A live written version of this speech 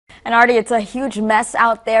And Artie, it's a huge mess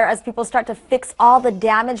out there as people start to fix all the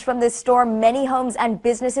damage from this storm. Many homes and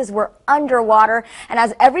businesses were underwater. And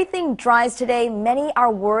as everything dries today, many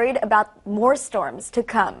are worried about more storms to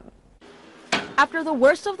come. After the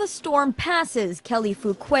worst of the storm passes, Kelly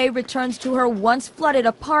Fuquay returns to her once flooded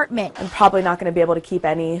apartment. I'm probably not going to be able to keep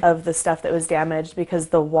any of the stuff that was damaged because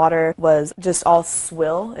the water was just all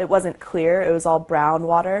swill. It wasn't clear. It was all brown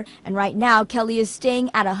water. And right now, Kelly is staying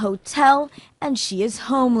at a hotel and she is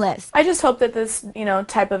homeless. I just hope that this,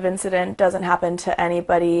 type of incident doesn't happen to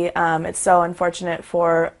anybody. It's so unfortunate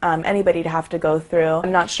for anybody to have to go through.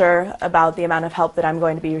 I'm not sure about the amount of help that I'm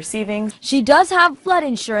going to be receiving. She does have flood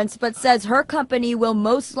insurance, but says her company will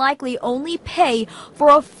most likely only pay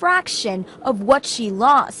for a fraction of what she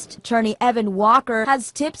lost. Attorney Evan Walker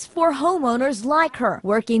has tips for homeowners like her,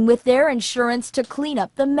 working with their insurance to clean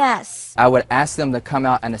up the mess. I would ask them to come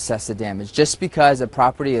out and assess the damage. Just because a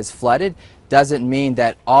property is flooded doesn't mean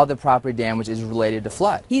that all the property damage is related to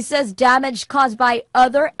flood. He says damage caused by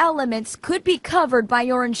other elements could be covered by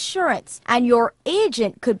your insurance, and your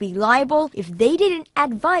agent could be liable if they didn't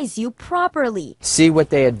advise you properly. See what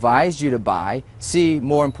they advised you to buy. See,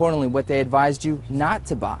 more importantly, what they advised you not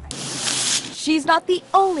to buy. She's not the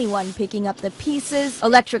only one picking up the pieces.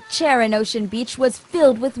 Electric chair in Ocean Beach was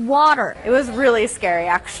filled with water. It was really scary,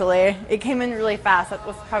 actually. It came in really fast. That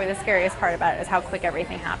was probably the scariest part about it, is how quick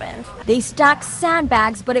everything happened. They stacked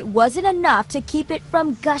sandbags, but it wasn't enough to keep it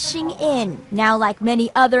from gushing in. Now, like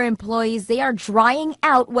many other employees, they are drying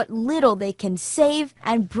out what little they can save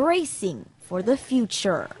and bracing for the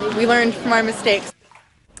future. We learned from our mistakes.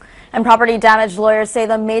 And property damage lawyers say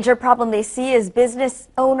the major problem they see is business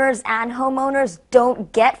owners and homeowners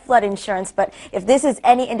don't get flood insurance. But if this is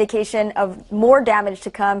any indication of more damage to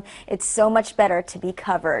come, it's so much better to be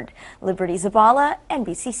covered. Liberty Zabala,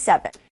 NBC7.